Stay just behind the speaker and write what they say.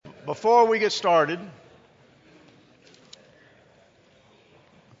Before we get started,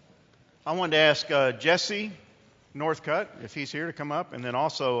 I wanted to ask Jesse Northcutt, if he's here, to come up, and then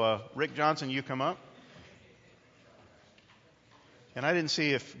also Rick Johnson, you come up. And I didn't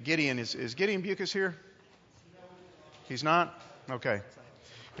see if Gideon is Gideon Bucas here? He's not? Okay.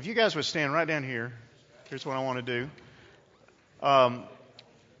 If you guys would stand right down here, here's what I want to do.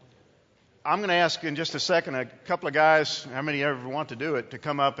 I'm going to ask in just a second a couple of guys, how many ever want to do it, to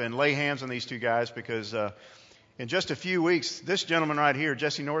come up and lay hands on these two guys, because in just a few weeks, this gentleman right here,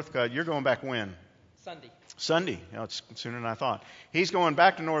 Jesse Northcutt, you're going back when? Sunday. Oh, it's sooner than I thought. He's going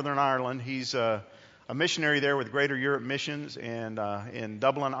back to Northern Ireland. He's a missionary there with Greater Europe Missions and in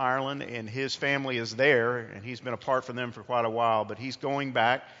Dublin, Ireland, and his family is there, and he's been apart from them for quite a while, but he's going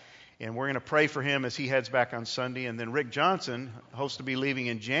back, and we're going to pray for him as he heads back on Sunday. And then Rick Johnson hopes to be leaving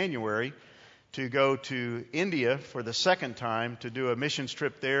in January to go to India for the second time to do a missions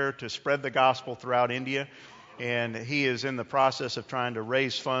trip there to spread the gospel throughout India. And he is in the process of trying to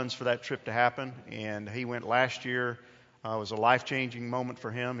raise funds for that trip to happen. And he went last year. It was a life-changing moment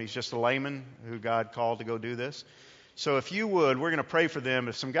for him. He's just a layman who God called to go do this. So if you would, we're going to pray for them.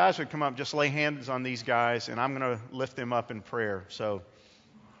 If some guys would come up, just lay hands on these guys, and I'm going to lift them up in prayer. So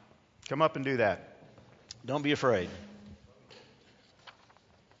come up and do that. Don't be afraid.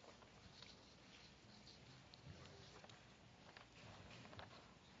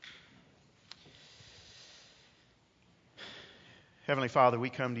 Heavenly Father, we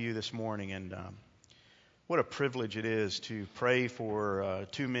come to you this morning, and what a privilege it is to pray for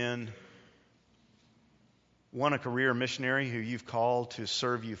two men, one a career missionary who you've called to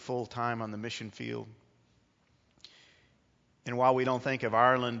serve you full-time on the mission field. And while we don't think of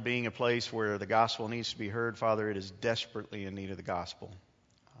Ireland being a place where the gospel needs to be heard, Father, it is desperately in need of the gospel.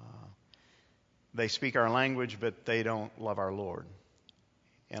 They speak our language, but they don't love our Lord.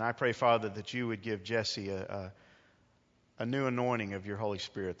 And I pray, Father, that you would give Jesse a new anointing of your Holy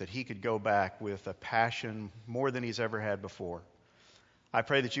Spirit, that he could go back with a passion more than he's ever had before. I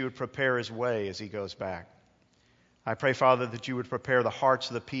pray that you would prepare his way as he goes back. I pray, Father, that you would prepare the hearts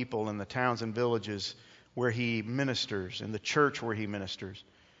of the people in the towns and villages where he ministers, in the church where he ministers.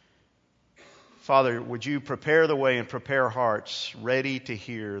 Father, would you prepare the way and prepare hearts ready to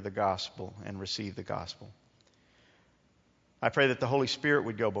hear the gospel and receive the gospel. I pray that the Holy Spirit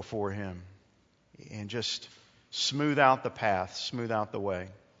would go before him and just smooth out the path, smooth out the way.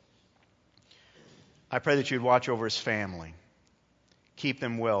 I pray that you'd watch over his family. Keep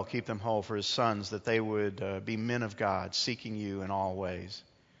them well, keep them whole, for his sons, that they would be men of God, seeking you in all ways.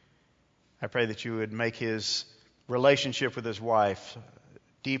 I pray that you would make his relationship with his wife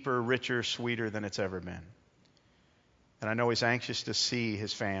deeper, richer, sweeter than it's ever been. And I know he's anxious to see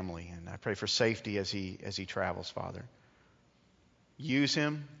his family, and I pray for safety as he travels, Father. Use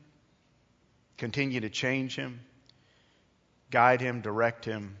him. Continue to change him, guide him, direct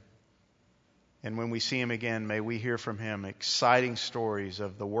him. And when we see him again, may we hear from him exciting stories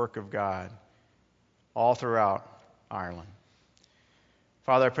of the work of God all throughout Ireland.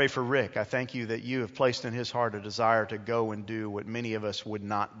 Father, I pray for Rick. I thank you that you have placed in his heart a desire to go and do what many of us would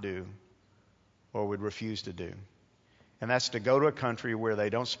not do or would refuse to do. And that's to go to a country where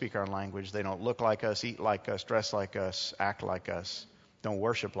they don't speak our language, they don't look like us, eat like us, dress like us, act like us, don't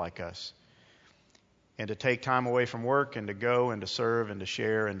worship like us. And to take time away from work and to go and to serve and to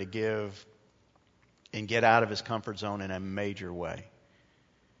share and to give and get out of his comfort zone in a major way.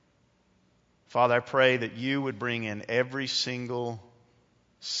 Father, I pray that you would bring in every single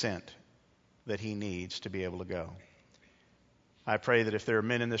cent that he needs to be able to go. I pray that if there are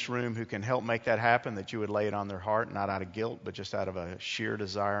men in this room who can help make that happen, that you would lay it on their heart, not out of guilt, but just out of a sheer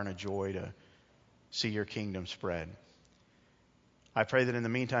desire and a joy to see your kingdom spread. I pray that in the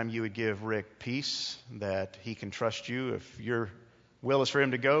meantime you would give Rick peace, that he can trust you. If your will is for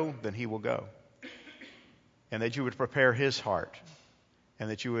him to go, then he will go. And that you would prepare his heart, and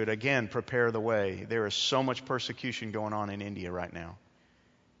that you would again prepare the way. There is so much persecution going on in India right now,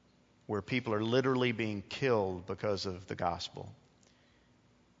 where people are literally being killed because of the gospel.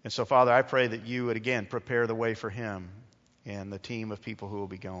 And so, Father, I pray that you would again prepare the way for him and the team of people who will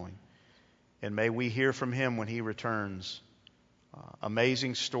be going. And may we hear from him when he returns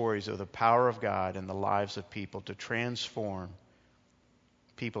amazing stories of the power of God in the lives of people to transform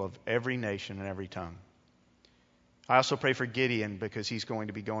people of every nation and every tongue. I also pray for Gideon, because he's going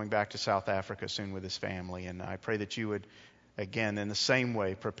to be going back to South Africa soon with his family. And I pray that you would, again, in the same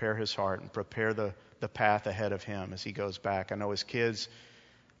way, prepare his heart and prepare the path ahead of him as he goes back. I know his kids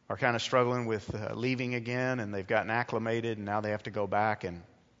are kind of struggling with leaving again, and they've gotten acclimated, and now they have to go back. And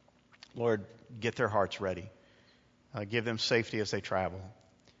Lord, get their hearts ready. Give them safety as they travel.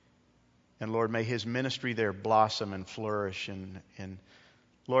 And Lord, may his ministry there blossom and flourish. And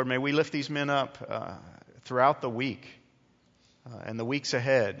Lord, may we lift these men up throughout the week and the weeks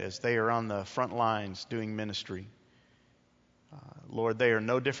ahead as they are on the front lines doing ministry. Lord, they are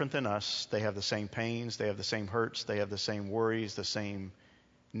no different than us. They have the same pains. They have the same hurts. They have the same worries, the same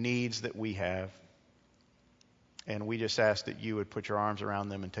needs that we have. And we just ask that you would put your arms around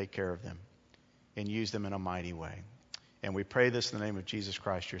them and take care of them and use them in a mighty way. And we pray this in the name of Jesus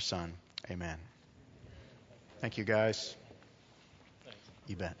Christ, your Son. Amen. Thank you, guys.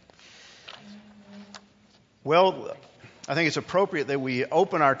 You bet. Well, I think it's appropriate that we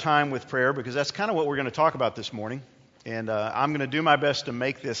open our time with prayer because that's kind of what we're going to talk about this morning. And I'm going to do my best to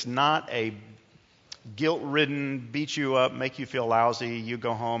make this not a guilt-ridden, beat you up, make you feel lousy, you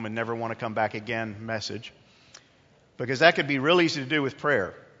go home and never want to come back again message. Because that could be real easy to do with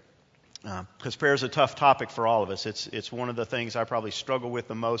prayer. Because prayer is a tough topic for all of us. It's one of the things I probably struggle with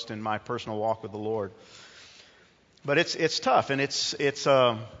the most in my personal walk with the Lord. But it's tough, and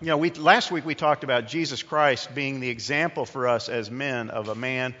last week we talked about Jesus Christ being the example for us as men of a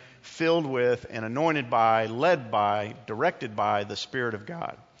man filled with and anointed by, led by, directed by the Spirit of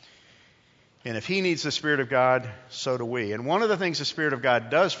God. And if he needs the Spirit of God, so do we. And one of the things the Spirit of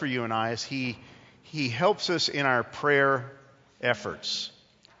God does for you and I is he helps us in our prayer efforts.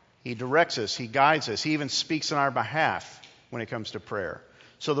 He directs us, he guides us, he even speaks on our behalf when it comes to prayer.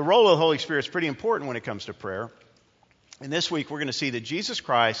 So the role of the Holy Spirit is pretty important when it comes to prayer. And this week we're going to see that Jesus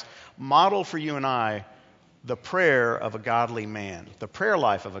Christ modeled for you and I the prayer of a godly man, the prayer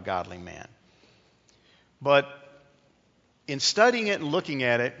life of a godly man. But in studying it and looking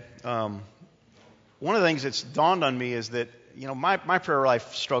at it, one of the things that's dawned on me is that, my prayer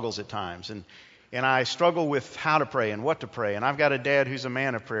life struggles at times. And I struggle with how to pray and what to pray. And I've got a dad who's a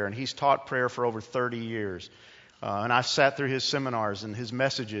man of prayer, and he's taught prayer for over 30 years. And I've sat through his seminars and his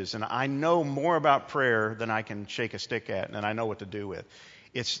messages, and I know more about prayer than I can shake a stick at, and I know what to do with.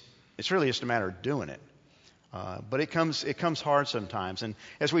 It's really just a matter of doing it. But it comes hard sometimes. And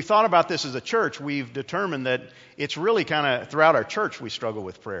as we thought about this as a church, we've determined that it's really kind of throughout our church we struggle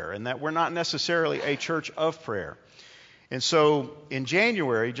with prayer, and that we're not necessarily a church of prayer. And so in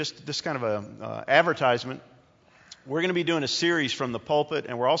January, just this kind of a advertisement, we're going to be doing a series from the pulpit,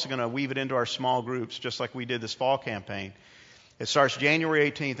 and we're also going to weave it into our small groups, just like we did this fall campaign. It starts January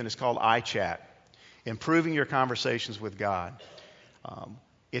 18th, and it's called iChat, Improving Your Conversations with God.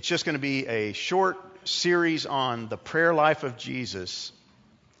 It's just going to be a short series on the prayer life of Jesus,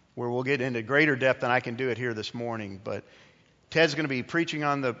 where we'll get into greater depth than I can do it here this morning. But Ted's going to be preaching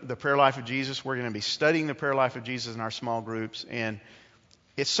on the prayer life of Jesus. We're going to be studying the prayer life of Jesus in our small groups. And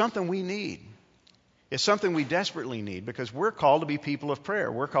it's something we need. It's something we desperately need because we're called to be people of prayer.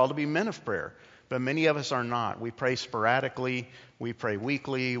 We're called to be men of prayer. But many of us are not. We pray sporadically. We pray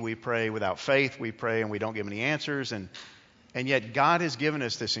weakly. We pray without faith. We pray and we don't give any answers. And yet God has given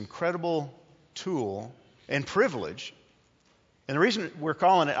us this incredible tool and privilege. And the reason we're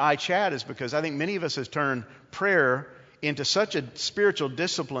calling it iChat is because I think many of us have turned prayer into such a spiritual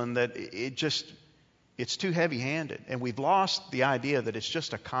discipline that it's too heavy-handed. And we've lost the idea that it's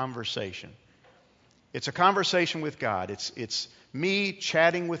just a conversation. It's a conversation with God. It's me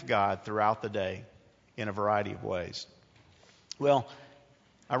chatting with God throughout the day in a variety of ways. Well,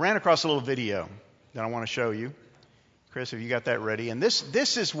 I ran across a little video that I want to show you. Chris, have you got that ready? And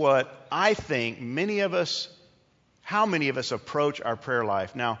this is what I think how many of us approach our prayer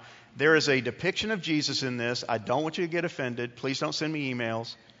life. Now, there is a depiction of Jesus in this. I don't want you to get offended. Please don't send me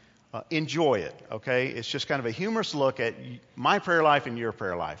emails. Enjoy it, okay? It's just kind of a humorous look at my prayer life and your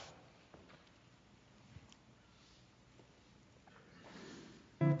prayer life.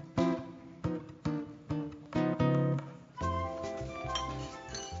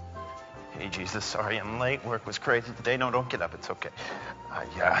 Hey, Jesus, sorry I'm late. Work was crazy today. No, don't get up. It's okay.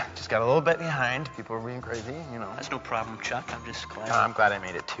 Yeah, just got a little bit behind. People were being crazy, That's no problem, Chuck. I'm just glad. No, I'm glad I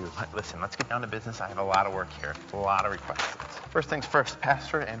made it, too. Listen, let's get down to business. I have a lot of work here. A lot of requests. First things first,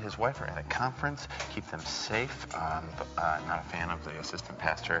 Pastor and his wife are at a conference. Keep them safe. Not a fan of the assistant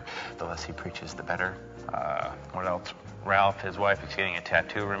pastor. The less he preaches, the better. What else? Ralph, his wife, is getting a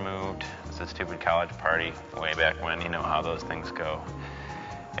tattoo removed. It's a stupid college party way back when. You know how those things go.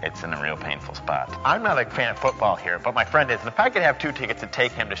 It's in a real painful spot. I'm not a fan of football here, but my friend is. And if I could have 2 tickets to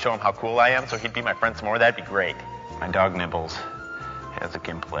take him to show him how cool I am so he'd be my friend some more, that'd be great. My dog Nibbles has a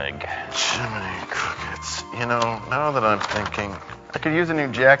gimp leg. Jiminy crickets. Now that I'm thinking, I could use a new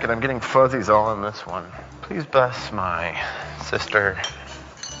jacket. I'm getting fuzzies all on this one. Please bless my sister,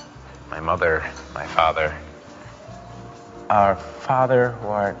 my mother, my father. Our Father who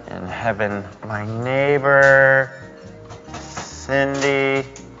art in heaven, my neighbor, Cindy.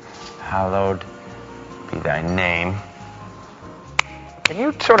 Hallowed be thy name. Can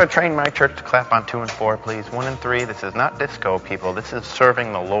you sort of train my church to clap on 2 and 4, please? 1 and 3, this is not disco, people. This is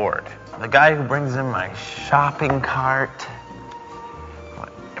serving the Lord. The guy who brings in my shopping cart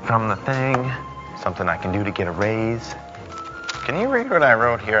from the thing, something I can do to get a raise. Can you read what I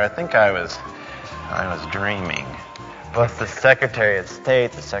wrote here? I think I was dreaming. Bless the Secretary of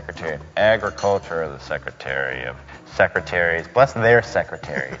State, the Secretary of Agriculture, the Secretary of Secretaries. Bless their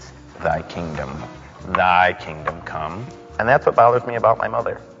secretaries. Thy kingdom come. And that's what bothers me about my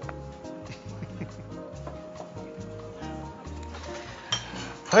mother.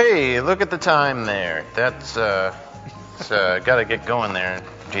 Hey, look at the time there. That's got to get going there.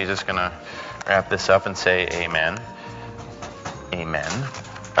 Jesus gonna wrap this up and say amen. Amen.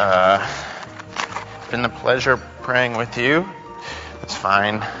 It's been a pleasure praying with you. It's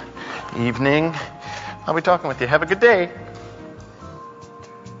fine. Evening. I'll be talking with you. Have a good day.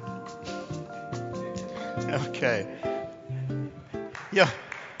 Okay. Yeah.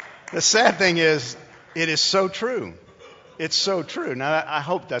 The sad thing is, it is so true. It's so true. Now, I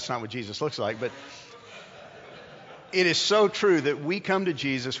hope that's not what Jesus looks like, but it is so true that we come to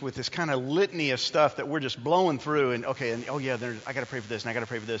Jesus with this kind of litany of stuff that we're just blowing through, and I got to pray for this, and I got to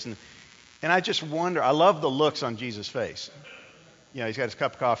pray for this, and I just wonder. I love the looks on Jesus' face. You know, he's got his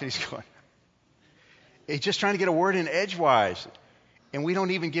cup of coffee. He's just trying to get a word in edgewise, and we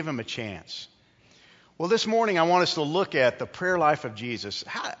don't even give him a chance. Well, this morning I want us to look at the prayer life of Jesus.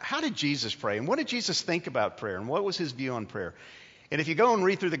 How did Jesus pray? And what did Jesus think about prayer? And what was his view on prayer? And if you go and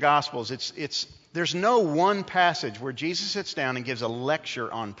read through the Gospels, there's no one passage where Jesus sits down and gives a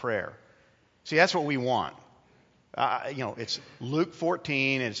lecture on prayer. See, that's what we want. It's Luke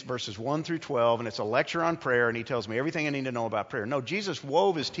 14, and it's verses 1 through 12, and it's a lecture on prayer, and he tells me everything I need to know about prayer. No, Jesus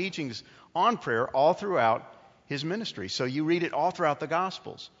wove his teachings on prayer all throughout his ministry. So you read it all throughout the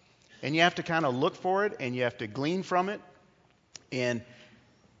Gospels. And you have to kind of look for it, and you have to glean from it. And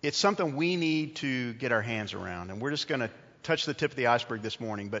it's something we need to get our hands around. And we're just going to touch the tip of the iceberg this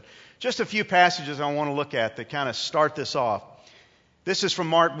morning. But just a few passages I want to look at that kind of start this off. This is from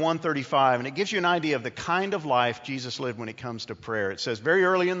Mark 1:35, and it gives you an idea of the kind of life Jesus lived when it comes to prayer. It says, very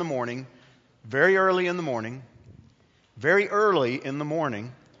early in the morning,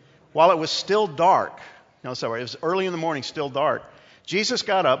 while it was still dark. No, sorry, it was early in the morning, still dark. Jesus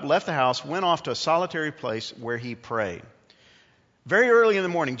got up, left the house, went off to a solitary place where he prayed. Very early in the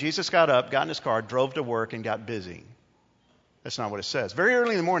morning, Jesus got up, got in his car, drove to work, and got busy. That's not what it says. Very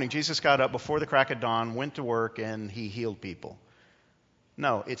early in the morning, Jesus got up before the crack of dawn, went to work, and he healed people.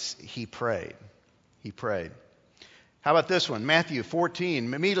 No, he prayed. He prayed. How about this one? Matthew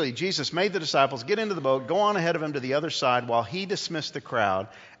 14. Immediately, Jesus made the disciples get into the boat, go on ahead of him to the other side while he dismissed the crowd.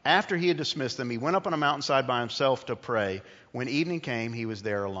 After he had dismissed them, he went up on a mountainside by himself to pray. When evening came, he was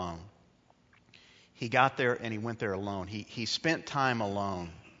there alone. He got there and he went there alone. He spent time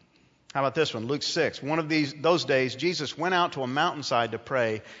alone. How about this one? Luke 6. One of those days, Jesus went out to a mountainside to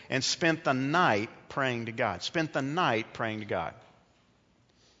pray and spent the night praying to God. Spent the night praying to God.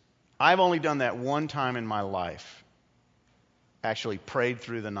 I've only done that one time in my life. Actually prayed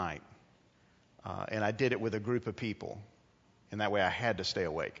through the night. And I did it with a group of people. And that way I had to stay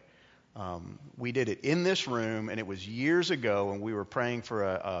awake. We did it in this room, and it was years ago, and we were praying for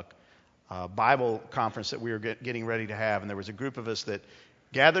a Bible conference that we were getting ready to have, and there was a group of us that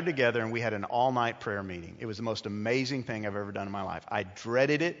gathered together, and we had an all-night prayer meeting. It was the most amazing thing I've ever done in my life. I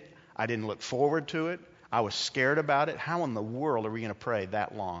dreaded it. I didn't look forward to it. I was scared about it. How in the world are we going to pray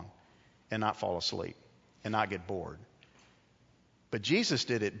that long and not fall asleep and not get bored? But Jesus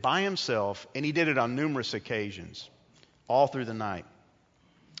did it by himself, and he did it on numerous occasions, all through the night.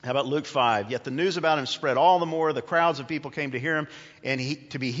 How about Luke 5? Yet the news about him spread all the more. The crowds of people came to hear him and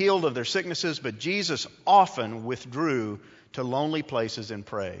to be healed of their sicknesses. But Jesus often withdrew to lonely places and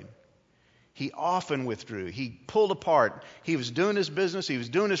prayed. He often withdrew. He pulled apart. He was doing his business. He was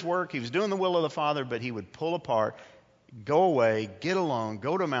doing his work. He was doing the will of the Father. But he would pull apart, go away, get alone,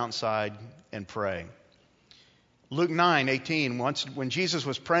 go to a mountainside and pray. Luke 9:18. Once when Jesus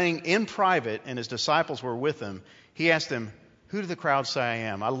was praying in private and his disciples were with him, he asked them, who do the crowd say I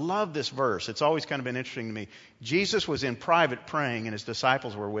am? I love this verse. It's always kind of been interesting to me. Jesus was in private praying and his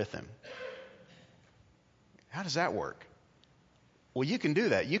disciples were with him. How does that work? Well, you can do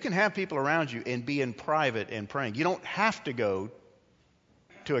that. You can have people around you and be in private and praying. You don't have to go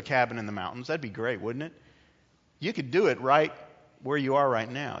to a cabin in the mountains. That'd be great, wouldn't it? You could do it right where you are right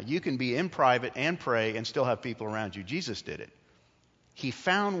now. You can be in private and pray and still have people around you. Jesus did it. He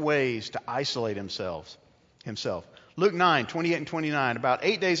found ways to isolate himself. Luke 9, 28 and 29. About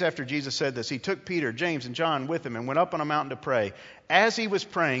 8 days after Jesus said this, he took Peter, James, and John with him and went up on a mountain to pray. As he was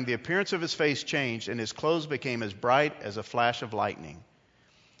praying, the appearance of his face changed, and his clothes became as bright as a flash of lightning.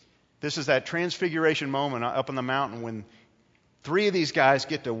 This is that transfiguration moment up on the mountain when 3 of these guys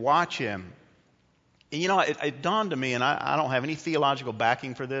get to watch him. And it dawned on me, and I don't have any theological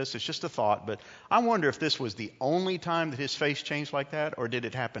backing for this. It's just a thought, but I wonder if this was the only time that his face changed like that, or did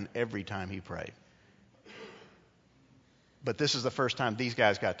it happen every time he prayed? But this is the first time these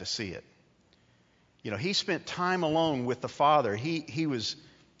guys got to see it. He spent time alone with the Father. He was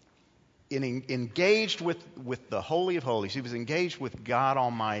engaged with the Holy of Holies. He was engaged with God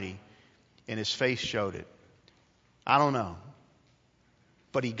Almighty, and his face showed it. I don't know.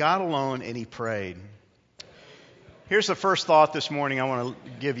 But he got alone and he prayed. Here's the first thought this morning I want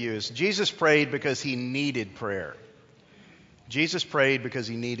to give you is Jesus prayed because he needed prayer. Jesus prayed because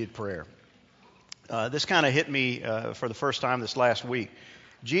he needed prayer. This kind of hit me for the first time this last week.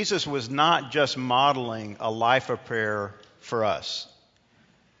 Jesus was not just modeling a life of prayer for us.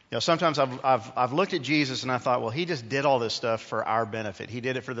 Sometimes I've looked at Jesus and I thought, well, he just did all this stuff for our benefit. He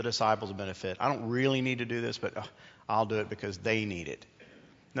did it for the disciples' benefit. I don't really need to do this, but I'll do it because they need it.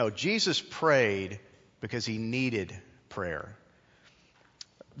 No, Jesus prayed because he needed prayer.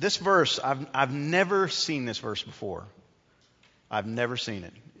 This verse, I've never seen this verse before. I've never seen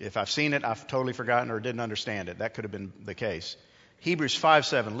it. If I've seen it, I've totally forgotten or didn't understand it. That could have been the case. Hebrews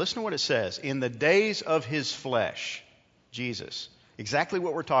 5:7. Listen to what it says. In the days of his flesh, Jesus, exactly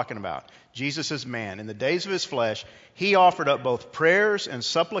what we're talking about. Jesus is man. In the days of his flesh, he offered up both prayers and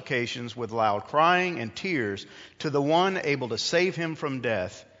supplications with loud crying and tears to the one able to save him from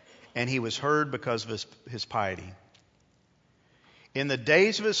death, and he was heard because of his piety. In the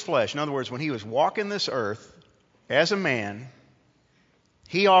days of his flesh, in other words, when he was walking this earth as a man,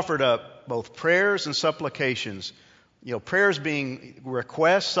 he offered up both prayers and supplications. Prayers being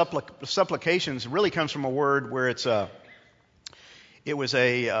requests, supplications really comes from a word where it was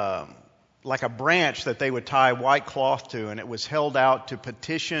like a branch that they would tie white cloth to, and it was held out to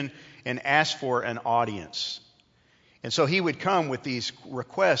petition and ask for an audience. And so he would come with these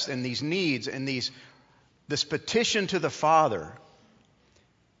requests and these needs and this petition to the Father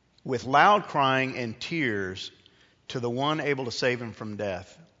with loud crying and tears to the one able to save him from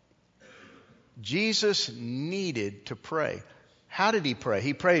death. Jesus needed to pray. How did he pray?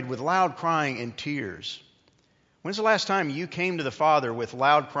 He prayed with loud crying and tears. When's the last time you came to the Father with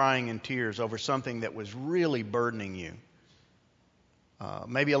loud crying and tears over something that was really burdening you?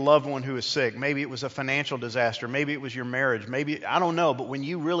 Maybe a loved one who was sick. Maybe it was a financial disaster. Maybe it was your marriage. Maybe, I don't know, but when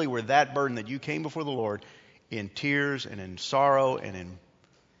you really were that burdened that you came before the Lord in tears and in sorrow and in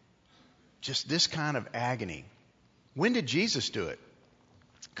just this kind of agony. When did Jesus do it?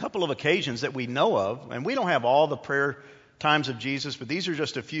 A couple of occasions that we know of, and we don't have all the prayer times of Jesus, but these are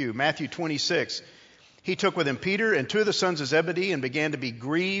just a few. Matthew 26, he took with him Peter and 2 of the sons of Zebedee and began to be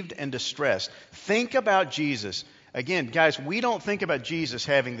grieved and distressed. Think about Jesus. Again, guys, we don't think about Jesus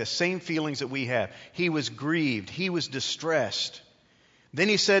having the same feelings that we have. He was grieved. He was distressed. Then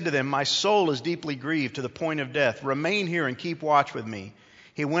he said to them, "My soul is deeply grieved to the point of death. Remain here and keep watch with me."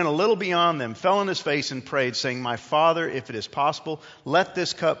 He went a little beyond them, fell on his face and prayed, saying, "My Father, if it is possible, let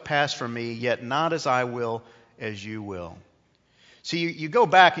this cup pass from me, yet not as I will, as you will." See, you go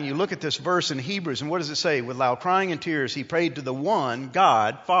back and you look at this verse in Hebrews, and what does it say? With loud crying and tears, he prayed to the one,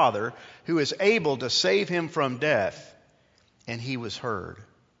 God, Father, who is able to save him from death, and he was heard.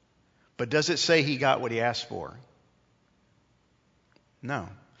 But does it say he got what he asked for? No.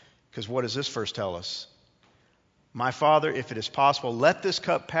 Because what does this verse tell us? My Father, if it is possible, let this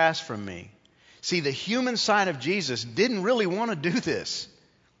cup pass from me. See, the human side of Jesus didn't really want to do this.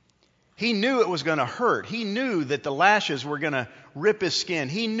 He knew it was going to hurt. He knew that the lashes were going to rip his skin.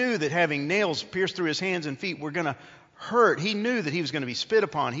 He knew that having nails pierced through his hands and feet were going to hurt. He knew that he was going to be spit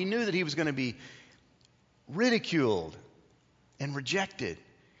upon. He knew that he was going to be ridiculed and rejected.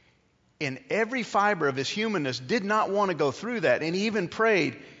 And every fiber of his humanness did not want to go through that. And he even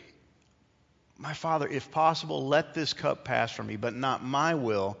prayed, "My Father, if possible, let this cup pass from me, but not my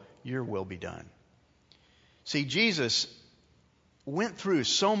will, your will be done." See, Jesus went through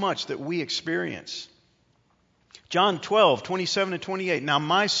so much that we experience. John 12, 27 and 28. "Now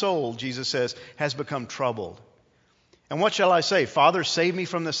my soul," Jesus says, "has become troubled. And what shall I say? Father, save me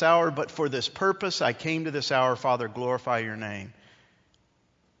from this hour, but for this purpose I came to this hour. Father, glorify your name."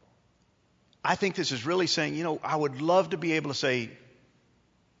 I think this is really saying, I would love to be able to say,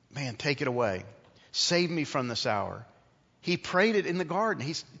 "Man, take it away. Save me from this hour." He prayed it in the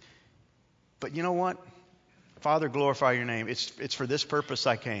garden. But you know what? Father, glorify your name. It's for this purpose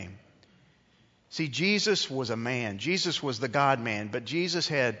I came. See, Jesus was a man. Jesus was the God-man, but Jesus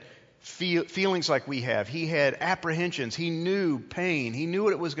had feelings like we have. He had apprehensions. He knew pain. He knew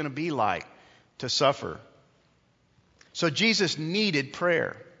what it was going to be like to suffer. So Jesus needed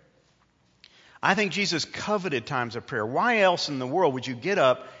prayer. I think Jesus coveted times of prayer. Why else in the world would you get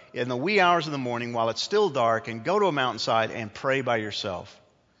up in the wee hours of the morning while it's still dark and go to a mountainside and pray by yourself?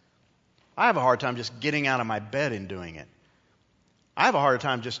 I have a hard time just getting out of my bed and doing it. I have a hard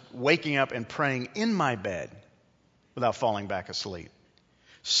time just waking up and praying in my bed without falling back asleep.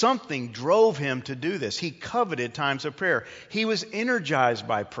 Something drove him to do this. He coveted times of prayer. He was energized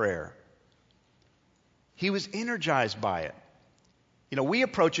by prayer. He was energized by it. You know, we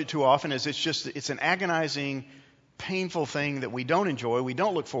approach it too often as it's an agonizing, painful thing that we don't enjoy. We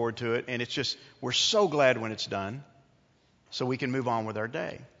don't look forward to it. And we're so glad when it's done so we can move on with our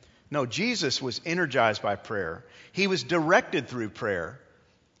day. No, Jesus was energized by prayer. He was directed through prayer.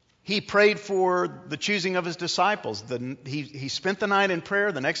 He prayed for the choosing of his disciples. He spent the night in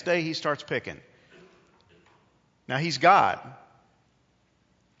prayer. The next day he starts picking. Now he's God.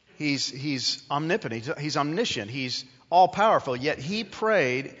 He's omnipotent. He's omniscient. He's all powerful. Yet he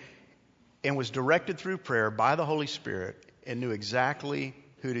prayed and was directed through prayer by the Holy Spirit and knew exactly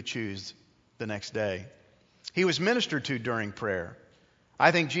who to choose the next day. He was ministered to during prayer. I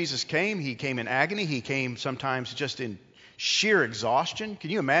think Jesus came. He came in agony. He came sometimes just in sheer exhaustion.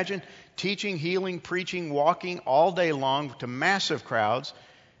 Can you imagine teaching, healing, preaching, walking all day long to massive crowds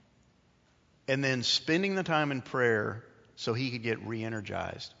and then spending the time in prayer so he could get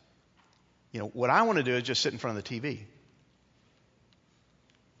re-energized? You know, what I want to do is just sit in front of the TV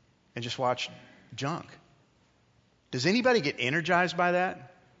and just watch junk. Does anybody get energized by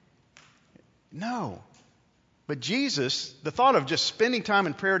that? No. But Jesus, the thought of just spending time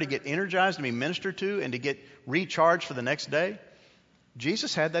in prayer to get energized and be ministered to and to get recharged for the next day,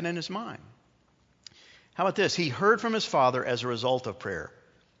 Jesus had that in his mind. How about this? He heard from his Father as a result of prayer.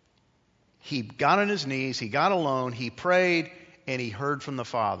 He got on his knees, he got alone, he prayed, and he heard from the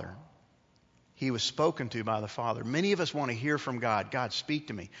Father. He was spoken to by the Father. Many of us want to hear from God. God, speak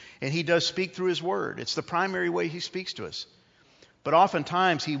to me. And he does speak through his word. It's the primary way he speaks to us. But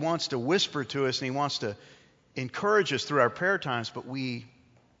oftentimes he wants to whisper to us and he wants to encourage us through our prayer times, but we're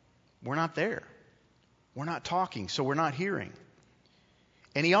not there. We're not talking, so we're not hearing.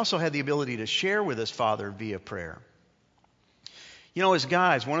 And he also had the ability to share with his Father via prayer. You know, as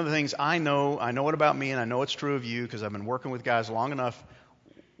guys, one of the things I know it about me, and I know it's true of you because I've been working with guys long enough,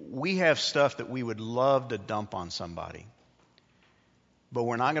 we have stuff that we would love to dump on somebody. But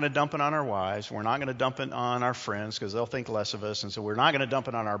we're not going to dump it on our wives. We're not going to dump it on our friends because they'll think less of us. And so we're not going to dump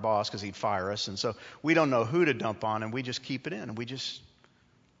it on our boss because he'd fire us. And so we don't know who to dump on, and we just keep it in.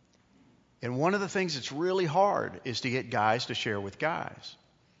 And one of the things that's really hard is to get guys to share with guys.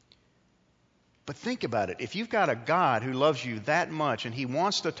 But think about it. If you've got a God who loves you that much and he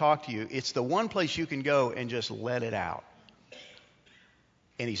wants to talk to you, it's the one place you can go and just let it out.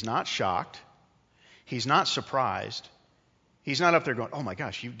 And he's not shocked. He's not surprised. He's not up there going, oh my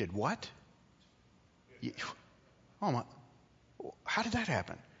gosh, you did what? How did that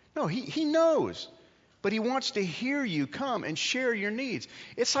happen? No, he knows. But he wants to hear you come and share your needs.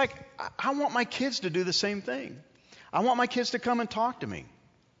 It's like, I want my kids to do the same thing. I want my kids to come and talk to me.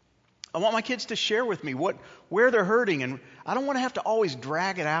 I want my kids to share with me where they're hurting. And I don't want to have to always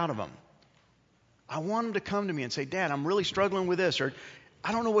drag it out of them. I want them to come to me and say, Dad, I'm really struggling with this. Or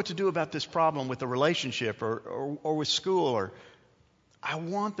I don't know what to do about this problem with the relationship or with school. Or I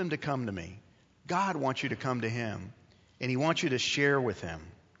want them to come to me. God wants you to come to him. And he wants you to share with him.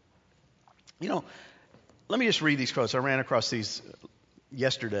 You know, let me just read these quotes. I ran across these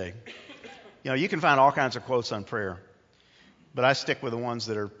yesterday. You know, you can find all kinds of quotes on prayer. But I stick with the ones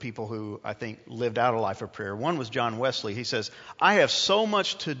that are people who I think lived out a life of prayer. One was John Wesley. He says, I have so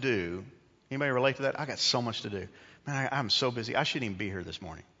much to do. Anybody relate to that? I got so much to do. Man, I'm so busy. I shouldn't even be here this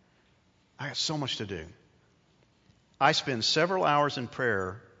morning. I got so much to do. I spend several hours in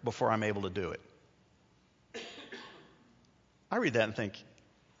prayer before I'm able to do it. I read that and think,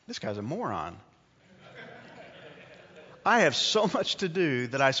 this guy's a moron. I have so much to do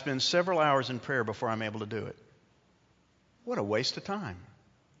that I spend several hours in prayer before I'm able to do it. What a waste of time.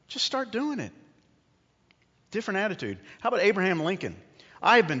 Just start doing it. Different attitude. How about Abraham Lincoln?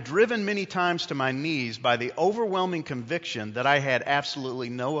 I have been driven many times to my knees by the overwhelming conviction that I had absolutely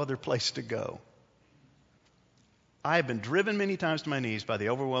no other place to go. I have been driven many times to my knees by the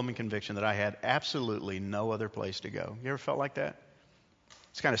overwhelming conviction that I had absolutely no other place to go. You ever felt like that?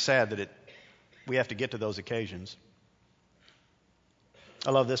 It's kind of sad that we have to get to those occasions. I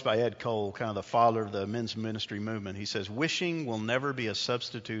love this by Ed Cole, kind of the father of the men's ministry movement. He says, wishing will never be a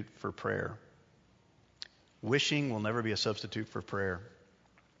substitute for prayer. Wishing will never be a substitute for prayer.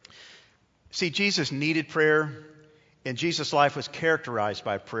 See, Jesus needed prayer, and Jesus' life was characterized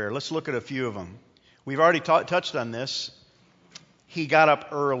by prayer. Let's look at a few of them. We've already touched on this. He got up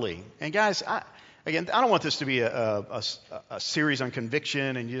early. And guys, I don't want this to be a series on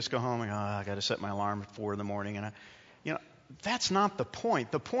conviction, and you just go home and go, I got to set my alarm at 4 a.m. And that's not the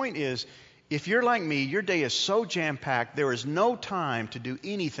point. The point is, if you're like me, your day is so jam-packed, there is no time to do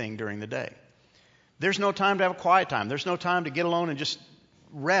anything during the day. There's no time to have a quiet time. There's no time to get alone and just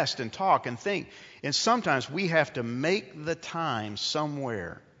rest and talk and think. And sometimes we have to make the time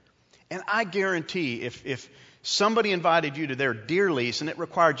somewhere. And I guarantee if somebody invited you to their deer lease and it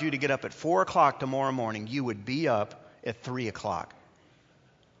required you to get up at 4 o'clock tomorrow morning, you would be up at 3 o'clock.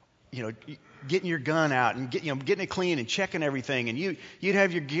 Getting your gun out and getting it clean and checking everything. And you'd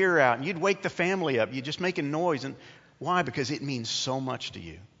have your gear out and you'd wake the family up. You're just making noise. And why? Because it means so much to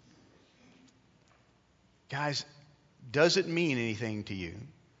you. Guys, does it mean anything to you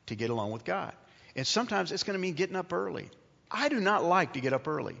to get along with God? And sometimes it's going to mean getting up early. I do not like to get up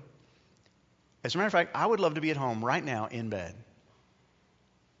early. As a matter of fact, I would love to be at home right now in bed.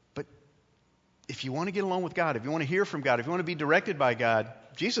 But if you want to get along with God, if you want to hear from God, if you want to be directed by God,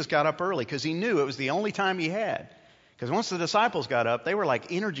 Jesus got up early because he knew it was the only time he had. Because once the disciples got up, they were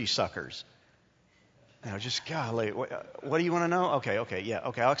like energy suckers. Just golly, what do you want to know? Okay,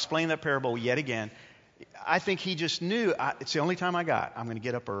 I'll explain that parable yet again. I think he just knew it's the only time I got. I'm going to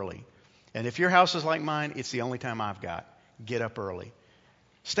get up early. And if your house is like mine, it's the only time I've got. Get up early.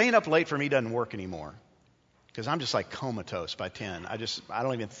 Staying up late for me doesn't work anymore because I'm just like comatose by 10. I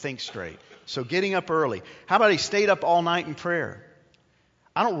don't even think straight. So getting up early. How about he stayed up all night in prayer?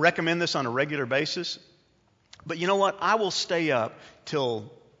 I don't recommend this on a regular basis, but you know what? I will stay up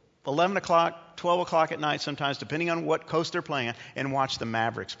till 11 o'clock, 12 o'clock at night sometimes, depending on what coast they're playing on, and watch the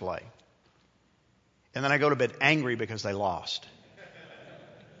Mavericks play. And then I go to bed angry because they lost.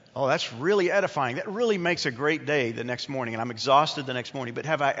 Oh, that's really edifying. That really makes a great day the next morning, and I'm exhausted the next morning. But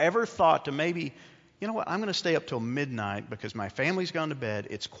have I ever thought to maybe, you know what, I'm going to stay up till midnight because my family's gone to bed,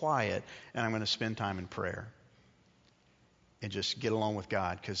 it's quiet, and I'm going to spend time in prayer and just get along with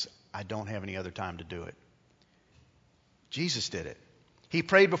God because I don't have any other time to do it. Jesus did it. He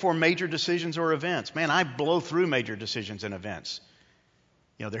prayed before major decisions or events. Man, I blow through major decisions and events.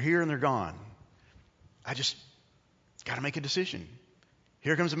 They're here and they're gone. I just got to make a decision.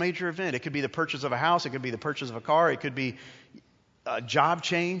 Here comes a major event. It could be the purchase of a house. It could be the purchase of a car. It could be a job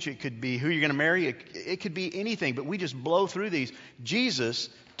change. It could be who you're going to marry. It could be anything, but we just blow through these. Jesus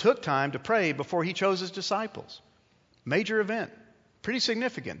took time to pray before he chose his disciples. Major event. Pretty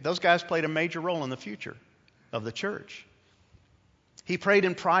significant. Those guys played a major role in the future of the church. He prayed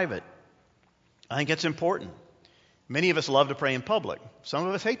in private. I think it's important. Many of us love to pray in public. Some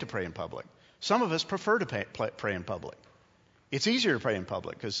of us hate to pray in public. Some of us prefer to pray in public. It's easier to pray in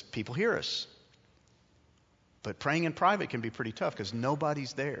public because people hear us. But praying in private can be pretty tough because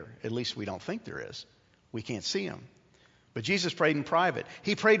nobody's there. At least we don't think there is. We can't see them. But Jesus prayed in private.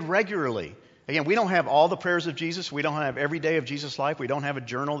 He prayed regularly. Again, we don't have all the prayers of Jesus. We don't have every day of Jesus' life. We don't have a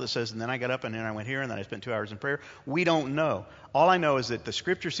journal that says, and then I got up and then I went here and then I spent 2 hours in prayer. We don't know. All I know is that the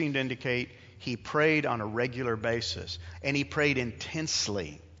scripture seemed to indicate he prayed on a regular basis. And he prayed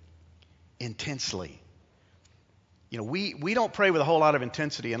intensely. Intensely. We don't pray with a whole lot of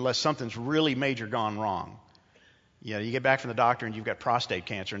intensity unless something's really major gone wrong. You get back from the doctor and you've got prostate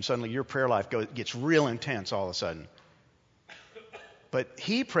cancer and suddenly your prayer life gets real intense all of a sudden. But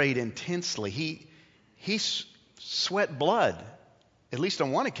he prayed intensely. He sweat blood, at least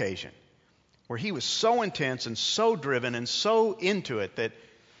on one occasion, where he was so intense and so driven and so into it that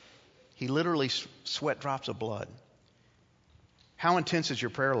he literally sweat drops of blood. How intense is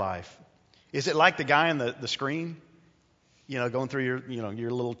your prayer life? Is it like the guy on the screen? Going through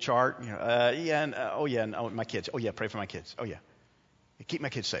your little chart. My kids. Oh yeah, pray for my kids. Oh yeah, keep my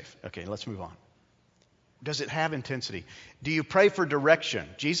kids safe. Okay, let's move on. Does it have intensity? Do you pray for direction?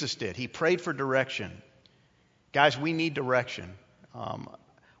 Jesus did. He prayed for direction. Guys, we need direction.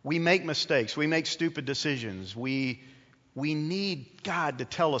 We make mistakes. We make stupid decisions. We need God to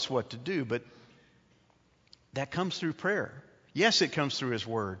tell us what to do, but that comes through prayer. Yes, it comes through his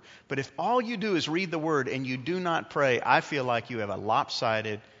word. But if all you do is read the word and you do not pray, I feel like you have a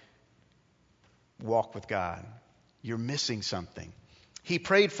lopsided walk with God. You're missing something. He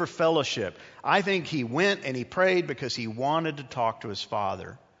prayed for fellowship. I think he went and he prayed because he wanted to talk to his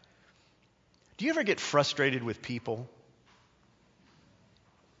Father. Do you ever get frustrated with people?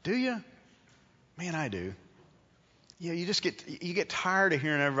 Do you? Man, I do. You get tired of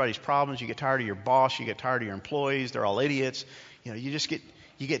hearing everybody's problems. You get tired of your boss. You get tired of your employees. They're all idiots.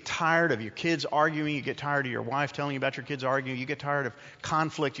 You You get tired of your kids arguing. You get tired of your wife telling you about your kids arguing. You get tired of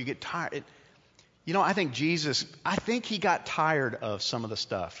conflict. You get tired. I think he got tired of some of the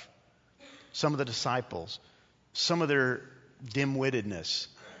stuff, some of the disciples, some of their dim-wittedness.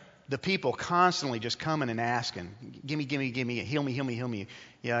 The people constantly just coming and asking, give me, heal me.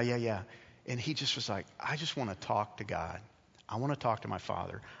 Yeah. And he just was like, I just want to talk to God. I want to talk to my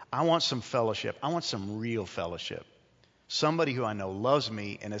Father. I want some fellowship. I want some real fellowship. Somebody who I know loves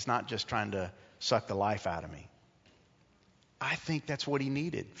me and is not just trying to suck the life out of me. I think that's what he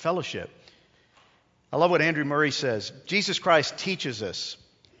needed, fellowship. I love what Andrew Murray says. Jesus Christ teaches us.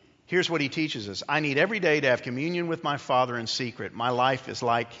 Here's what he teaches us. I need every day to have communion with my Father in secret. My life is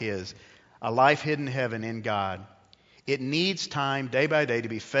like his, a life hidden in heaven in God. It needs time day by day to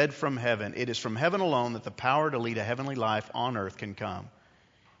be fed from heaven. It is from heaven alone that the power to lead a heavenly life on earth can come.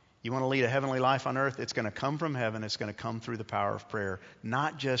 You want to lead a heavenly life on earth? It's going to come from heaven. It's going to come through the power of prayer,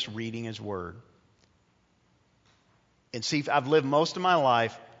 not just reading his word. And see, I've lived most of my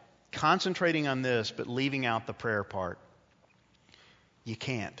life concentrating on this, but leaving out the prayer part. You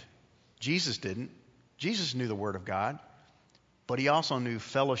can't. Jesus didn't. Jesus knew the Word of God, but he also knew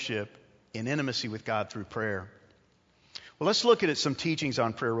fellowship and intimacy with God through prayer. Well, let's look at some teachings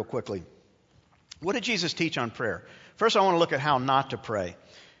on prayer real quickly. What did Jesus teach on prayer? First, I want to look at how not to pray.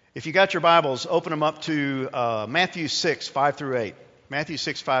 If you got your Bibles, open them up to Matthew 6, 5 through 8. Matthew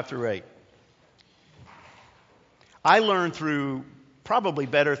 6, 5 through 8. I learned probably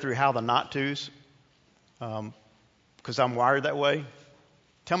better through how the not to's, because I'm wired that way.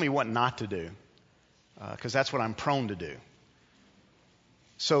 Tell me what not to do, because that's what I'm prone to do.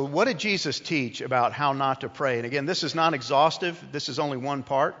 So what did Jesus teach about how not to pray? And again, this is not exhaustive. This is only one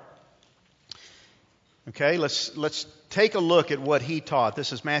part. Okay, let's take a look at what he taught.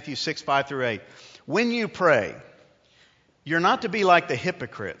 This is Matthew 6, 5 through 8. When you pray, you're not to be like the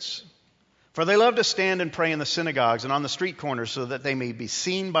hypocrites, for they love to stand and pray in the synagogues and on the street corners so that they may be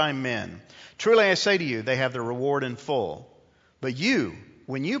seen by men. Truly I say to you, they have their reward in full. But you,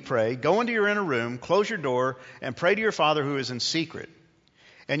 when you pray, go into your inner room, close your door, and pray to your Father who is in secret.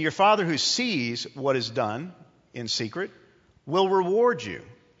 And your Father who sees what is done in secret will reward you.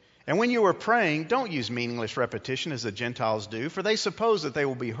 And when you are praying, don't use meaningless repetition as the Gentiles do, for they suppose that they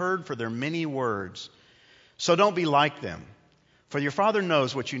will be heard for their many words. So don't be like them, for your Father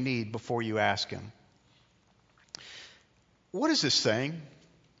knows what you need before you ask him. What is this saying?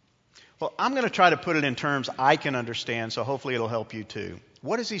 Well, I'm going to try to put it in terms I can understand, so hopefully it'll help you too.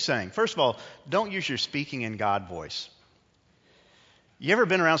 What is he saying? First of all, don't use your speaking in God voice. You ever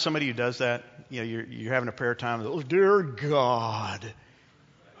been around somebody who does that? You're having a prayer time. Oh, dear God.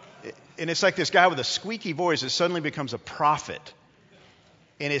 And it's like this guy with a squeaky voice that suddenly becomes a prophet.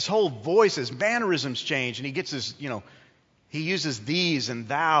 And his whole voice, his mannerisms change. And he gets his, he uses these and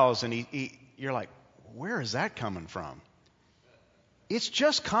thous. And you're like, where is that coming from? It's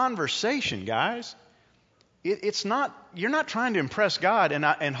just conversation, guys. It's not, you're not trying to impress God.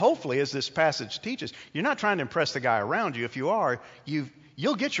 And hopefully, as this passage teaches, you're not trying to impress the guy around you. If you are,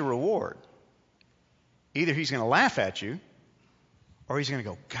 you'll get your reward. Either he's going to laugh at you, or he's going to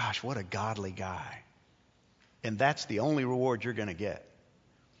go, gosh, what a godly guy. And that's the only reward you're going to get.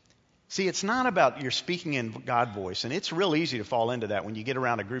 See, it's not about your speaking in God voice. And it's real easy to fall into that when you get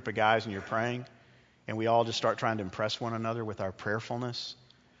around a group of guys and you're praying, and we all just start trying to impress one another with our prayerfulness,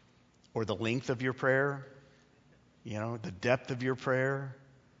 or the length of your prayer, the depth of your prayer.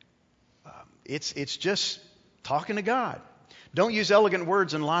 It's just talking to God. Don't use elegant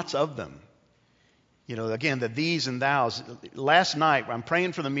words and lots of them. Again, the these and thous. Last night, I'm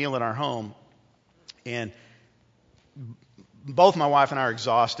praying for the meal in our home, and both my wife and I are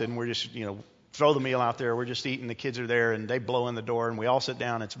exhausted, and we're just, throw the meal out there. We're just eating. The kids are there, and they blow in the door, and we all sit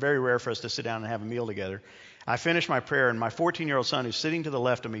down. It's very rare for us to sit down and have a meal together. I finish my prayer, and my 14-year-old son, who's sitting to the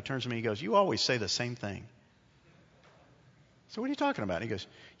left of me, turns to me and he goes, "You always say the same thing." So what are you talking about? He goes,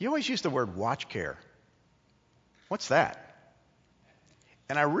 "You always use the word watch care." What's that?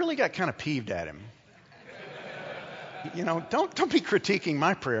 And I really got kind of peeved at him. Don't be critiquing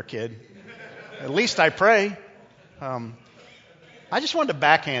my prayer, kid. At least I pray. I just wanted to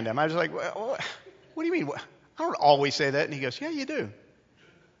backhand him. I was like, what do you mean? I don't always say that. And he goes, yeah, you do.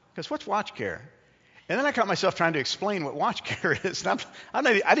 Because what's watch care? And then I caught myself trying to explain what watch care is. I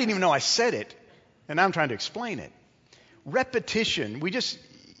didn't even know I said it. And now I'm trying to explain it. Repetition. We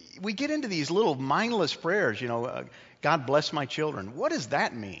get into these little mindless prayers, God bless my children. What does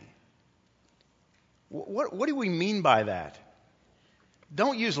that mean? What do we mean by that?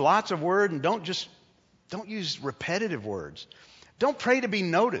 Don't use lots of words, and don't use repetitive words. Don't pray to be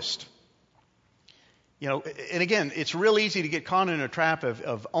noticed. And again, it's real easy to get caught in a trap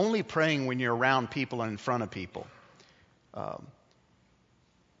of only praying when you're around people and in front of people.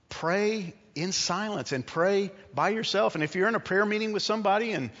 Pray in silence and pray by yourself. And if you're in a prayer meeting with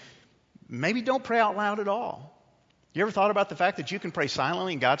somebody, and maybe don't pray out loud at all. You ever thought about the fact that you can pray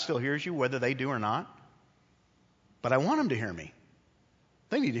silently and God still hears you, whether they do or not? But I want them to hear me.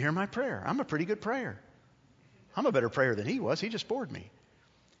 They need to hear my prayer. I'm a pretty good prayer. I'm a better prayer than he was. He just bored me.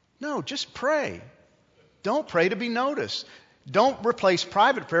 No, just pray. Don't pray to be noticed. Don't replace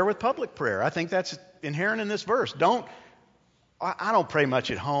private prayer with public prayer. I think that's inherent in this verse. I don't pray much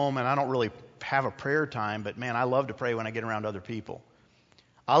at home, and I don't really have a prayer time, but man, I love to pray when I get around other people.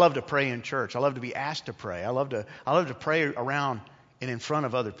 I love to pray in church. I love to be asked to pray. I love to pray around and in front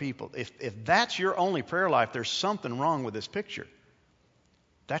of other people. If that's your only prayer life, there's something wrong with this picture.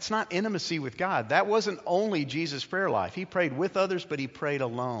 That's not intimacy with God. That wasn't only Jesus' prayer life. He prayed with others, but he prayed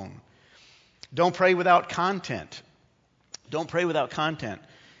alone. Don't pray without content. Don't pray without content.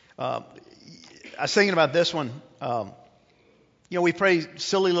 I was thinking about this one. We pray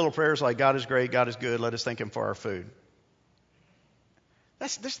silly little prayers like, God is great, God is good, let us thank him for our food.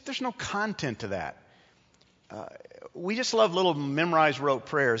 There's no content to that. We just love little memorized rote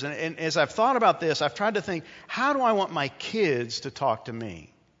prayers. And as I've thought about this, I've tried to think, how do I want my kids to talk to me?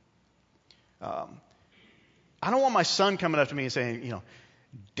 I don't want my son coming up to me and saying,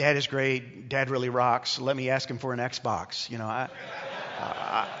 Dad is great, Dad really rocks, let me ask him for an Xbox.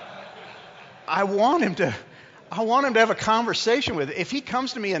 I want him to have a conversation with. If he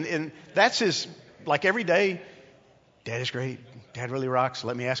comes to me and that's his, like every day, Dad is great, Dad really rocks,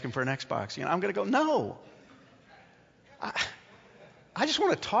 let me ask him for an Xbox. I'm going to go, no. I just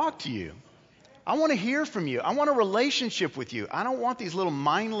want to talk to you. I want to hear from you. I want a relationship with you. I don't want these little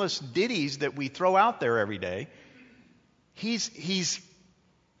mindless ditties that we throw out there every day. He's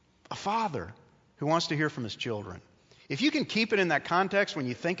a father who wants to hear from his children. If you can keep it in that context when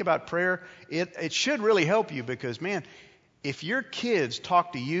you think about prayer, it should really help you because, man, if your kids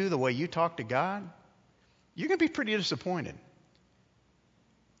talk to you the way you talk to God, you're going to be pretty disappointed.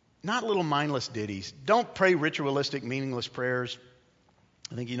 Not little mindless ditties. Don't pray ritualistic, meaningless prayers.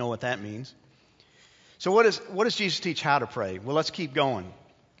 I think you know what that means. So what does Jesus teach how to pray? Well, let's keep going.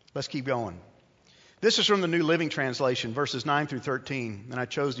 Let's keep going. This is from the New Living Translation, verses 9 through 13. And I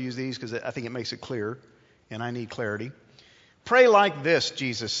chose to use these because I think it makes it clear, and I need clarity. Pray like this,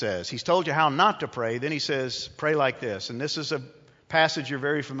 Jesus says. He's told you how not to pray. Then he says, pray like this. And this is a passage you're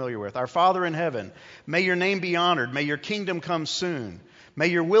very familiar with. Our Father in heaven, may your name be honored. May your kingdom come soon. May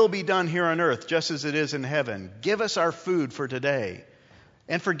your will be done here on earth just as it is in heaven. Give us our food for today.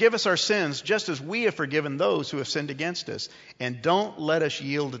 And forgive us our sins just as we have forgiven those who have sinned against us. And don't let us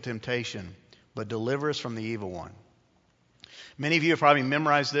yield to temptation, but deliver us from the evil one. Many of you have probably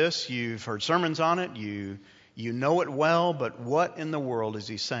memorized this. You've heard sermons on it. You know it well, but what in the world is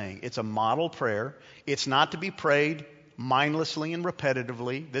he saying? It's a model prayer. It's not to be prayed mindlessly and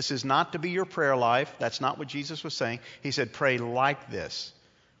repetitively. This is not to be your prayer life. That's not what Jesus was saying. He said, pray like this.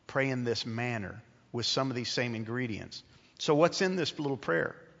 Pray in this manner with some of these same ingredients. So what's in this little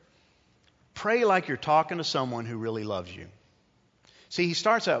prayer? Pray like you're talking to someone who really loves you. See, he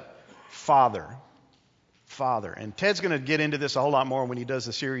starts out, Father. And Ted's going to get into this a whole lot more when he does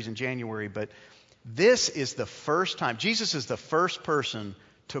the series in January, but this is the first time, Jesus is the first person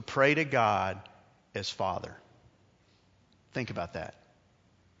to pray to God as Father. Think about that.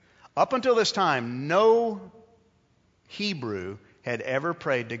 Up until this time, no Hebrew had ever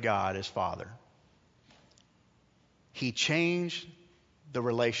prayed to God as Father. He changed the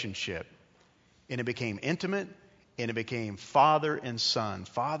relationship, and it became intimate, and it became father and son,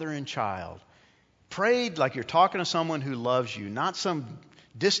 father and child. Prayed like you're talking to someone who loves you, not some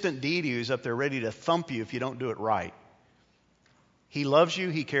distant deity who's up there ready to thump you if you don't do it right. He loves you,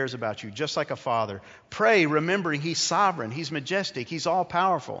 he cares about you, just like a father. Pray remembering he's sovereign, he's majestic, he's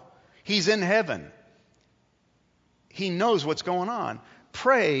all-powerful. He's in heaven. He knows what's going on.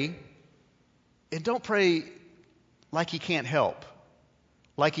 Pray, and don't pray like he can't help,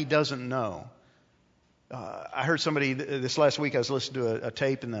 like he doesn't know. I heard somebody this last week, I was listening to a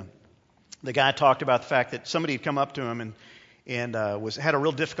tape, and the guy talked about the fact that somebody had come up to him and had a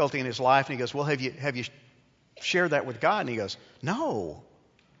real difficulty in his life, and he goes, well, have you shared that with God? And he goes, no.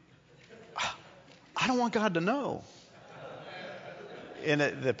 I don't want God to know. And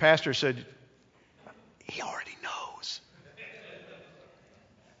the pastor said, he already knows.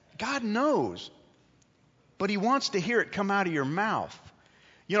 God knows. But he wants to hear it come out of your mouth.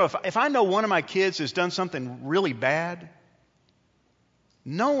 If I know one of my kids has done something really bad,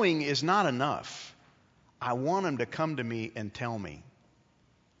 knowing is not enough. I want him to come to me and tell me.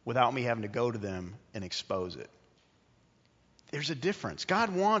 without me having to go to them and expose it. There's a difference.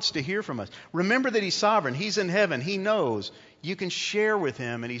 God wants to hear from us. Remember that He's sovereign. He's in heaven. He knows. You can share with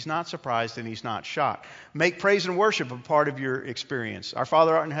Him, and He's not surprised and He's not shocked. Make praise and worship a part of your experience. Our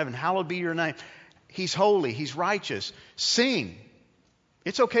Father art in heaven, hallowed be your name. He's holy. He's righteous. Sing.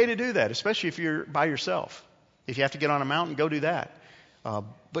 It's okay to do that, especially if you're by yourself. If you have to get on a mountain, go do that.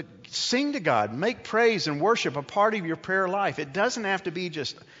 But sing to God. Make praise and worship a part of your prayer life. It doesn't have to be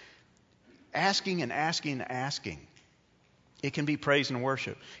just asking and asking and asking. It can be praise and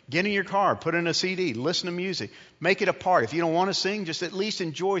worship. Get in your car, put in a CD, listen to music. Make it a part. If you don't want to sing, just at least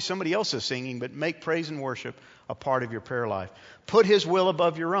enjoy somebody else's singing, but make praise and worship a part of your prayer life. Put His will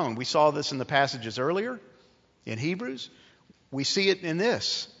above your own. We saw this in the passages earlier in Hebrews. We see it in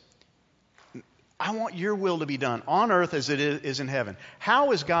this. I want your will to be done on earth as it is in heaven.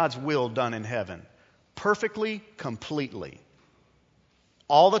 How is God's will done in heaven? Perfectly, completely.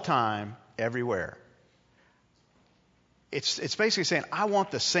 All the time, everywhere. It's basically saying, I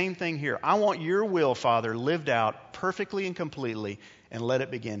want the same thing here. I want your will, Father, lived out perfectly and completely, and let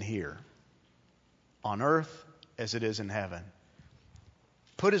it begin here. On earth as it is in heaven.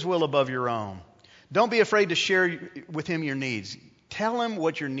 Put His will above your own. Don't be afraid to share with Him your needs. Tell Him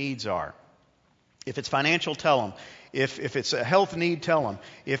what your needs are. If it's financial, tell Him. If it's a health need, tell Him.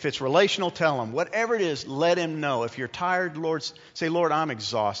 If it's relational, tell Him. Whatever it is, let Him know. If you're tired, Lord, say, Lord, I'm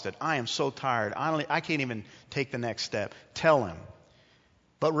exhausted. I am so tired. I can't even take the next step. Tell Him.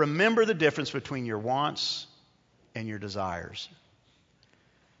 But remember the difference between your wants and your desires.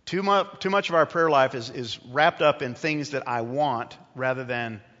 Too much of our prayer life is wrapped up in things that I want rather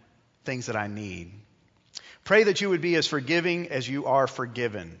than things that I need. Pray that you would be as forgiving as you are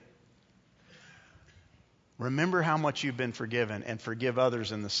forgiven. Remember how much you've been forgiven and forgive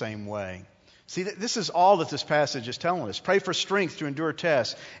others in the same way. See, this is all that this passage is telling us. Pray for strength to endure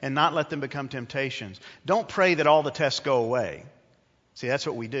tests and not let them become temptations. Don't pray that all the tests go away. See, that's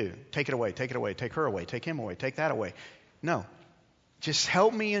what we do. Take it away, take it away, take her away, take him away, take that away. No. Just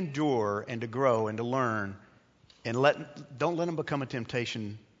help me endure and to grow and to learn, and don't let them become a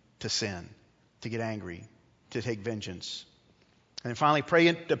temptation to sin, to get angry, to take vengeance. And finally,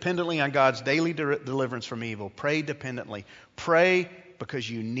 pray dependently on God's daily deliverance from evil. Pray dependently. Pray because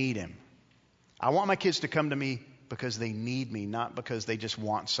you need Him. I want my kids to come to me because they need me, not because they just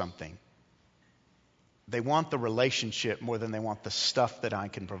want something. They want the relationship more than they want the stuff that I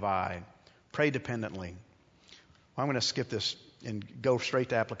can provide. Pray dependently. Well, I'm going to skip this and go straight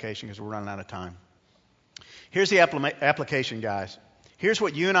to application because we're running out of time. Here's the application, guys. Here's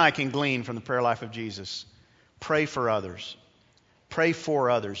what you and I can glean from the prayer life of Jesus. Pray for others. Pray for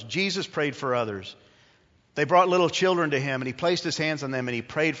others. Jesus prayed for others. They brought little children to Him, and He placed His hands on them, and He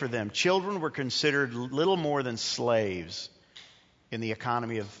prayed for them. Children were considered little more than slaves in the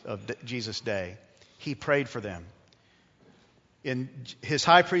economy of Jesus' day. He prayed for them. In His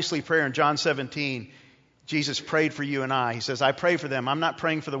high priestly prayer in John 17, Jesus prayed for you and I. He says, I pray for them. I'm not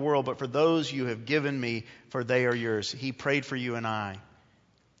praying for the world, but for those you have given me, for they are yours. He prayed for you and I.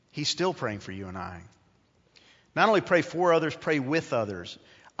 He's still praying for you and I. Not only pray for others, pray with others.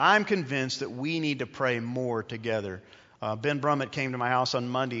 I'm convinced that we need to pray more together. Ben Brummett came to my house on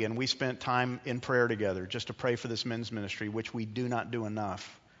Monday, and we spent time in prayer together just to pray for this men's ministry, which we do not do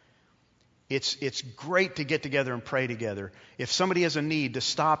enough. It's great to get together and pray together. If somebody has a need, to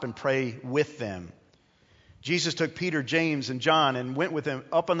stop and pray with them. Jesus took Peter, James, and John and went with them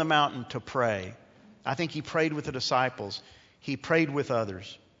up on the mountain to pray. I think He prayed with the disciples. He prayed with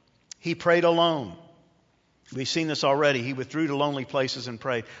others. He prayed alone. We've seen this already. He withdrew to lonely places and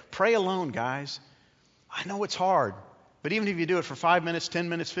prayed. Pray alone, guys. I know it's hard, but even if you do it for 5 minutes, 10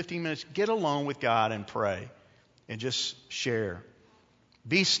 minutes, 15 minutes, get alone with God and pray and just share.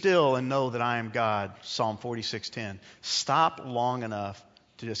 Be still and know that I am God, Psalm 46:10. Stop long enough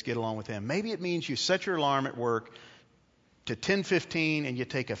to just get along with Him. Maybe it means you set your alarm at work to 10:15 and you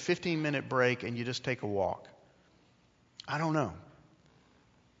take a 15-minute break and you just take a walk. I don't know.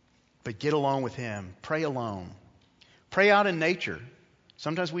 But get along with Him. Pray alone. Pray out in nature.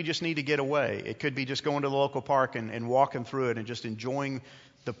 Sometimes we just need to get away. It could be just going to the local park and walking through it and just enjoying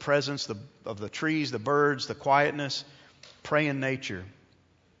the presence of the trees, the birds, the quietness. Pray in nature.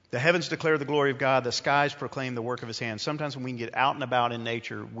 The heavens declare the glory of God. The skies proclaim the work of His hands. Sometimes when we can get out and about in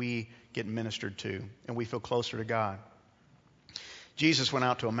nature, we get ministered to and we feel closer to God. Jesus went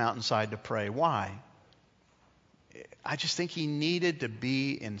out to a mountainside to pray. Why? I just think He needed to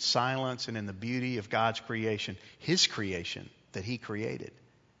be in silence and in the beauty of God's creation, His creation that He created.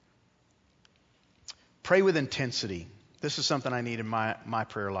 Pray with intensity. This is something I need in my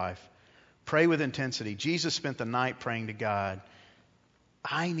prayer life. Pray with intensity. Jesus spent the night praying to God.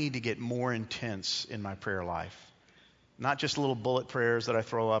 I need to get more intense in my prayer life. Not just little bullet prayers that I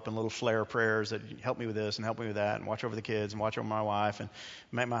throw up and little flare prayers that help me with this and help me with that and watch over the kids and watch over my wife and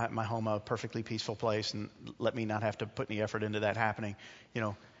make my home a perfectly peaceful place and let me not have to put any effort into that happening.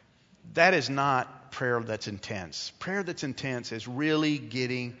 That is not prayer that's intense. Prayer that's intense is really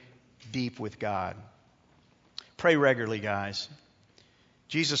getting deep with God. Pray regularly, guys.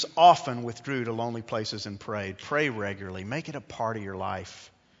 Jesus often withdrew to lonely places and prayed. Pray regularly. Make it a part of your life.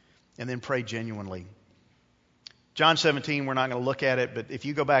 And then pray genuinely. John 17, we're not going to look at it, but if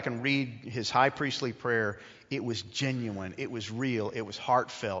you go back and read his high priestly prayer, it was genuine. It was real. It was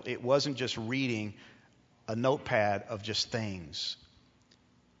heartfelt. It wasn't just reading a notepad of just things.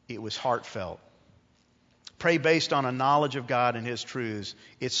 It was heartfelt. Pray based on a knowledge of God and his truths.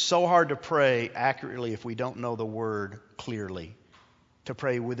 It's so hard to pray accurately if we don't know the word clearly. To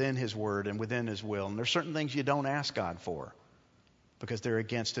pray within his word and within his will. And there's certain things you don't ask God for because they're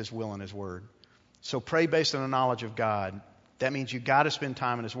against his will and his word. So pray based on a knowledge of God. That means you've got to spend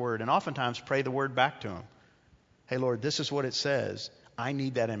time in his word. And oftentimes pray the word back to him. Hey, Lord, this is what it says. I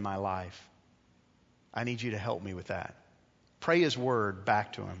need that in my life. I need you to help me with that. Pray his word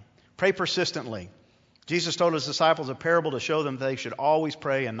back to him. Pray persistently. Jesus told his disciples a parable to show them they should always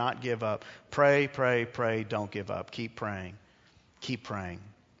pray and not give up. Pray, pray, pray. Don't give up. Keep praying. Keep praying.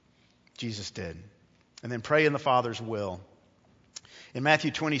 Jesus did. And then pray in the Father's will. In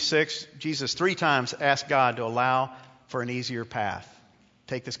Matthew 26, Jesus 3 times asked God to allow for an easier path.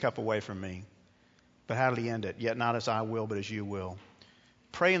 Take this cup away from me. But how did he end it? Yet not as I will, but as you will.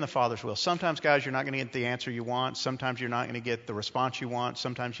 Pray in the Father's will. Sometimes, guys, you're not going to get the answer you want. Sometimes you're not going to get the response you want.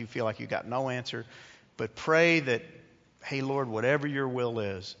 Sometimes you feel like you got no answer. But pray that, hey, Lord, whatever your will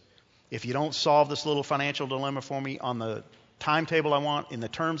is, if you don't solve this little financial dilemma for me on the timetable I want, in the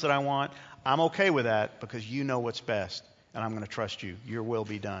terms that I want, I'm okay with that because you know what's best. And I'm going to trust you. Your will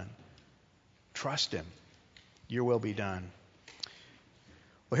be done. Trust him. Your will be done.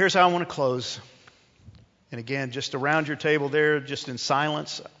 Well, here's how I want to close. And again, just around your table there, just in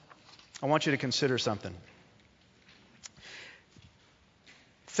silence, I want you to consider something.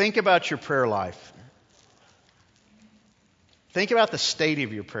 Think about your prayer life. Think about the state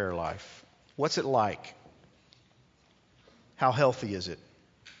of your prayer life. What's it like? How healthy is it?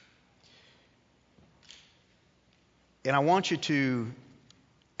 And I want you to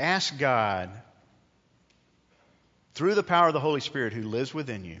ask God, through the power of the Holy Spirit who lives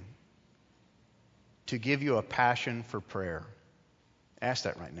within you, to give you a passion for prayer. Ask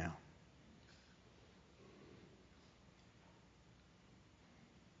that right now.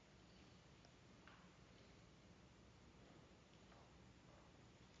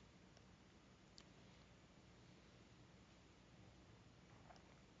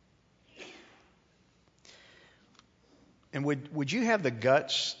 And would you have the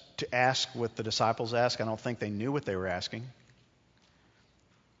guts to ask what the disciples asked? I don't think they knew what they were asking.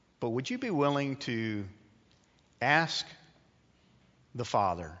 But would you be willing to ask the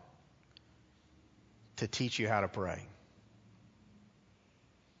Father to teach you how to pray?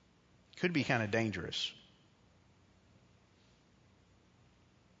 Could be kind of dangerous.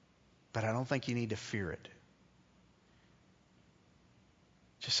 But I don't think you need to fear it.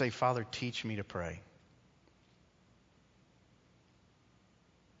 Just say, Father, teach me to pray.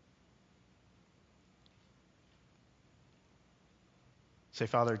 Say,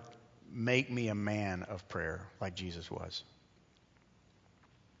 Father, make me a man of prayer like Jesus was.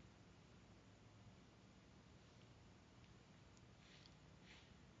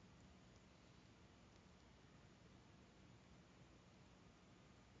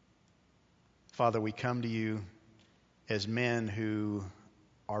 Father, we come to you as men who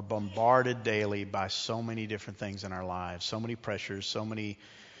are bombarded daily by so many different things in our lives, so many pressures, so many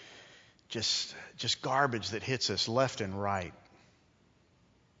just garbage that hits us left and right.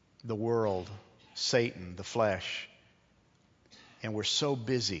 The world, Satan, the flesh. And we're so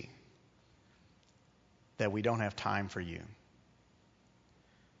busy that we don't have time for you.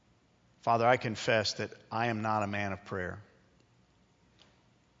 Father, I confess that I am not a man of prayer.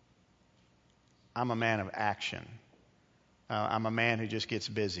 I'm a man of action. I'm a man who just gets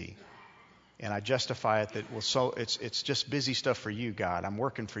busy. And I justify it that, well, so it's just busy stuff for you, God. I'm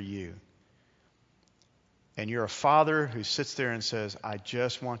working for you. And you're a father who sits there and says, I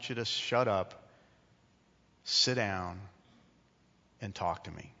just want you to shut up, sit down, and talk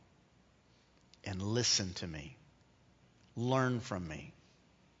to me. And listen to me. Learn from me.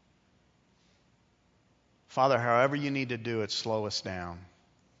 Father, however you need to do it, slow us down.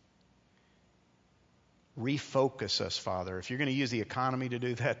 Refocus us, Father. If you're going to use the economy to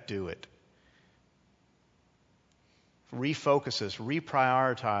do that, do it. refocus us,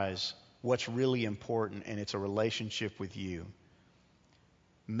 reprioritize what's really important, and it's a relationship with you.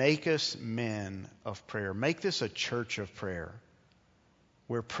 Make us men of prayer. Make this a church of prayer,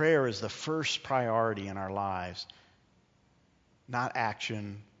 where prayer is the first priority in our lives, not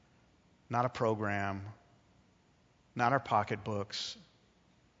action, not a program, not our pocketbooks,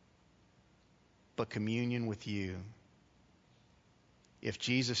 but communion with you. If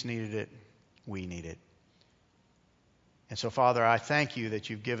Jesus needed it, we need it. And so, Father, I thank you that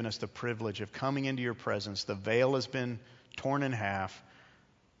you've given us the privilege of coming into your presence. The veil has been torn in half.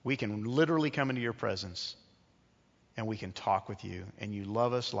 We can literally come into your presence and we can talk with you. And you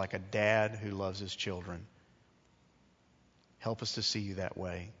love us like a dad who loves his children. Help us to see you that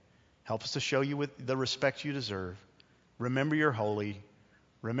way. Help us to show you with the respect you deserve. Remember you're holy.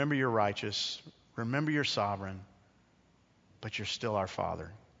 Remember you're righteous. Remember you're sovereign. But you're still our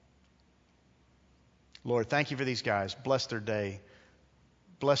Father. Lord, thank you for these guys. Bless their day.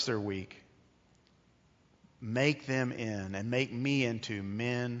 Bless their week. Make them in and make me into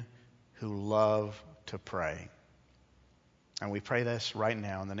men who love to pray. And we pray this right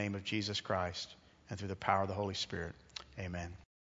now in the name of Jesus Christ and through the power of the Holy Spirit. Amen.